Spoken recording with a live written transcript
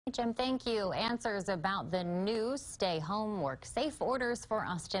Jim, thank you. Answers about the new stay home, work safe orders for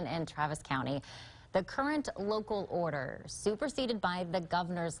Austin and Travis County. The current local order, superseded by the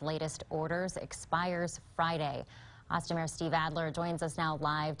governor's latest orders, expires Friday. Austin Mayor Steve Adler joins us now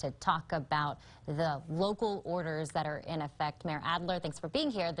live to talk about the local orders that are in effect. Mayor Adler, thanks for being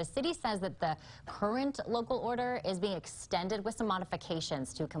here. The city says that the current local order is being extended with some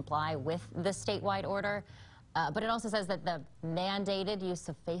modifications to comply with the statewide order. But it also says that the mandated use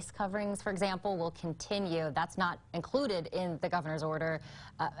of face coverings, for example, will continue. That's not included in the governor's order.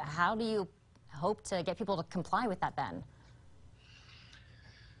 How do you hope to get people to comply with that then?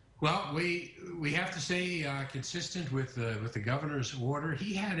 Well, we have to stay consistent with the governor's order.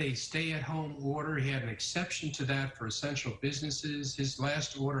 He had a stay-at-home order. He had an exception to that for essential businesses. His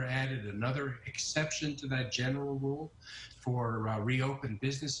last order added another exception to that general rule for reopened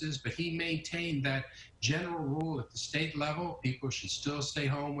businesses, but he maintained that general rule at the state level. People should still stay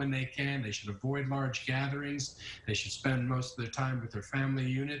home when they can. They should avoid large gatherings. They should spend most of their time with their family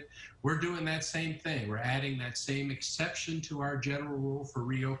unit. We're doing that same thing. We're adding that same exception to our general rule for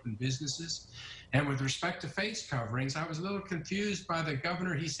reopened businesses. And with respect to face coverings, I was a little confused by the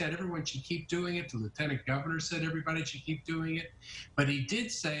governor. He said everyone should keep doing it. The lieutenant governor said everybody should keep doing it. But he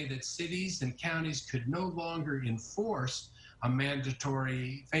did say that cities and counties could no longer enforce a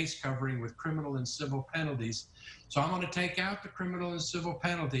mandatory face covering with criminal and civil penalties. So I'm going to take out the criminal and civil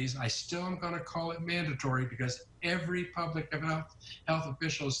penalties. I still am going to call it mandatory because every public health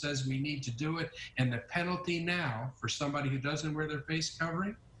official says we need to do it. And the penalty now for somebody who doesn't wear their face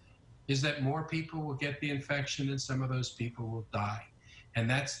covering is that more people will get the infection and some of those people will die. And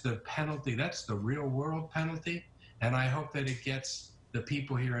that's the penalty. That's the real world penalty. And I hope that it gets the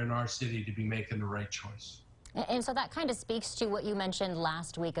people here in our city to be making the right choice. And so that kind of speaks to what you mentioned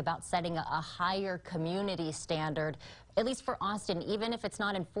last week about setting a higher community standard, at least for Austin, even if it's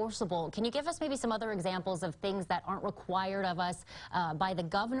not enforceable. Can you give us maybe some other examples of things that aren't required of us by the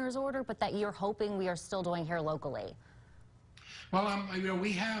governor's order, but that you're hoping we are still doing here locally? Well,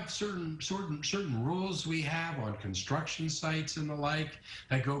 we have certain rules we have on construction sites and the like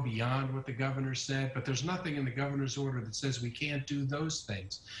that go beyond what the governor said, but there's nothing in the governor's order that says we can't do those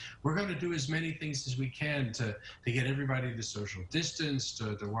things. We're going to do as many things as we can to get everybody to social distance,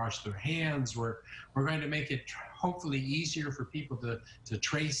 to wash their hands. We're going to make it hopefully easier for people to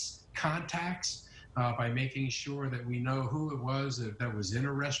trace contacts. By making sure that we know who it was that was in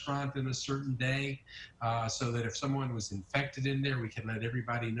a restaurant in a certain day, so that if someone was infected in there, we can let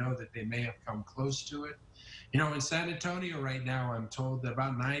everybody know that they may have come close to it. You know, in San Antonio right now, I'm told that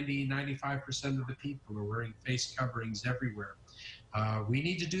about 95% of the people are wearing face coverings everywhere. We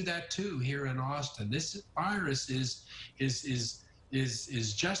need to do that too here in Austin. This virus is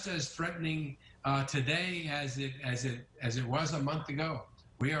just as threatening today as it was a month ago.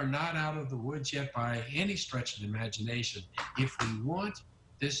 We are not out of the woods yet by any stretch of the imagination. If we want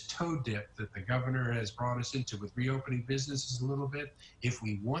this toe dip that the governor has brought us into with reopening businesses a little bit, if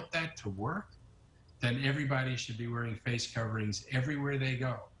we want that to work, then everybody should be wearing face coverings everywhere they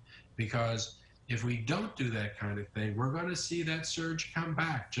go. Because if we don't do that kind of thing, we're going to see that surge come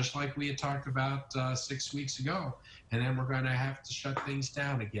back, just like we had talked about 6 weeks ago. And then we're going to have to shut things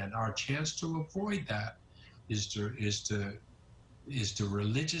down again. Our chance to avoid that is to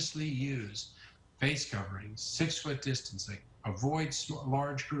religiously use face coverings, 6-foot distancing, avoid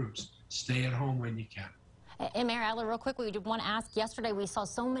large groups, stay at home when you can. And Mayor Adler, real quick, we want to ask, yesterday we saw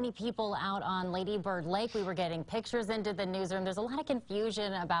so many people out on Lady Bird Lake. We were getting pictures into the newsroom. There's a lot of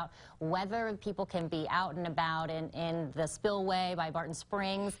confusion about whether people can be out and about in the spillway by Barton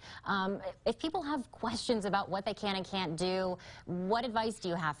Springs. If people have questions about what they can and can't do, what advice do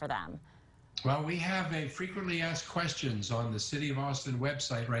you have for them? Well, we have a frequently asked questions on the City of Austin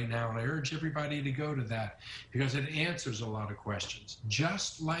website right now, and I urge everybody to go to that because it answers a lot of questions.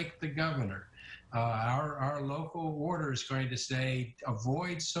 Just like the governor, our local order is going to say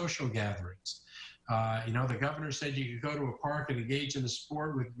avoid social gatherings. You know, the governor said you could go to a park and engage in a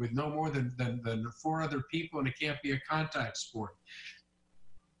sport with no more than 4 other people, and it can't be a contact sport.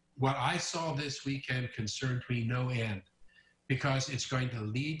 What I saw this weekend concerned me no end, because it's going to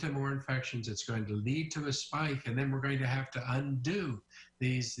lead to more infections, it's going to lead to a spike, and then we're going to have to undo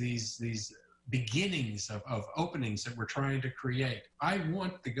these beginnings of openings that we're trying to create. I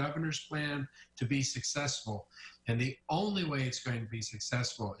want the governor's plan to be successful, and the only way it's going to be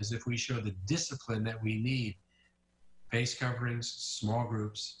successful is if we show the discipline that we need. Face coverings, small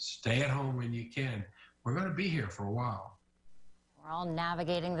groups, stay at home when you can. We're going to be here for a while. We're all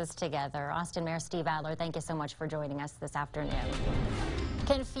navigating this together. Austin Mayor Steve Adler, thank you so much for joining us this afternoon.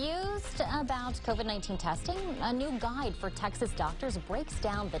 Confused about COVID-19 testing? A new guide for Texas doctors breaks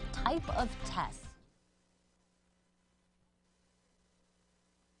down the type of tests.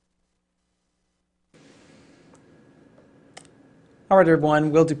 All right,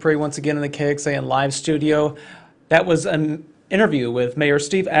 everyone. Will Dupree once again in the KXAN live studio. That was an interview with Mayor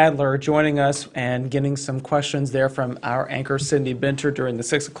Steve Adler joining us and getting some questions there from our anchor Cindy Benter during the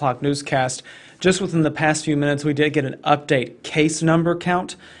 6 o'clock newscast. Just within the past few minutes, we did get an update case number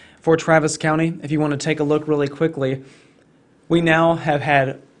count for Travis County. If you want to take a look really quickly, we now have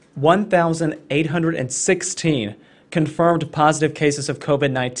had 1,816 confirmed positive cases of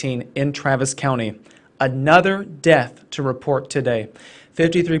COVID-19 in Travis County. Another death to report today.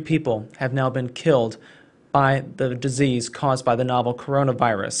 53 people have now been killed by the disease caused by the novel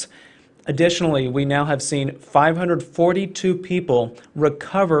coronavirus. Additionally, we now have seen 542 people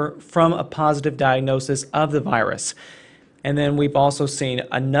recover from a positive diagnosis of the virus. And then we've also seen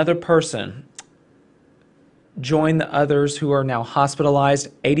another person join the others who are now hospitalized,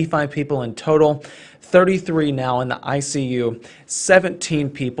 85 people in total, 33 now in the ICU, 17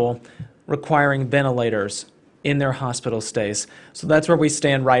 people requiring ventilators in their hospital stays. So that's where we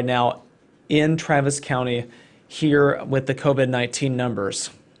stand right now in Travis County here with the COVID-19 numbers.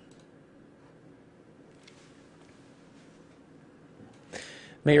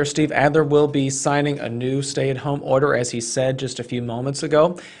 Mayor Steve Adler will be signing a new stay-at-home order, as he said just a few moments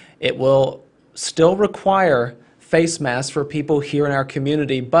ago. It will still require face masks for people here in our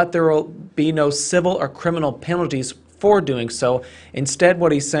community, but there will be no civil or criminal penalties for doing so. Instead,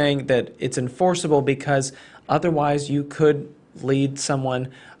 what he's saying that it's enforceable because otherwise you could lead someone,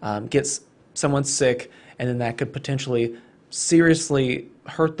 get someone sick, and then that could potentially seriously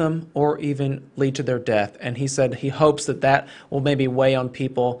hurt them or even lead to their death. And he said he hopes that that will maybe weigh on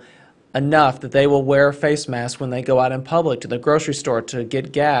people enough that they will wear face masks when they go out in public, to the grocery store, to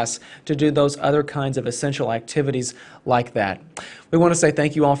get gas, to do those other kinds of essential activities like that. We want to say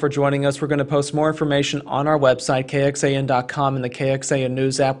thank you all for joining us. We're going to post more information on our website, KXAN.com, and the KXAN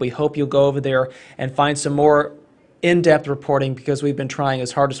News app. We hope you'll go over there and find some more in-depth reporting, because we've been trying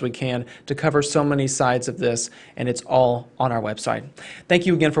as hard as we can to cover so many sides of this, and it's all on our website. Thank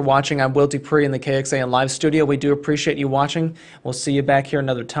you again for watching. I'm Will Dupree in the KXAN Live studio. We do appreciate you watching. We'll see you back here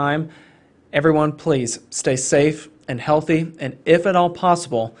another time. Everyone, please stay safe and healthy, and if at all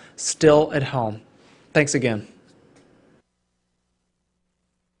possible, still at home. Thanks again.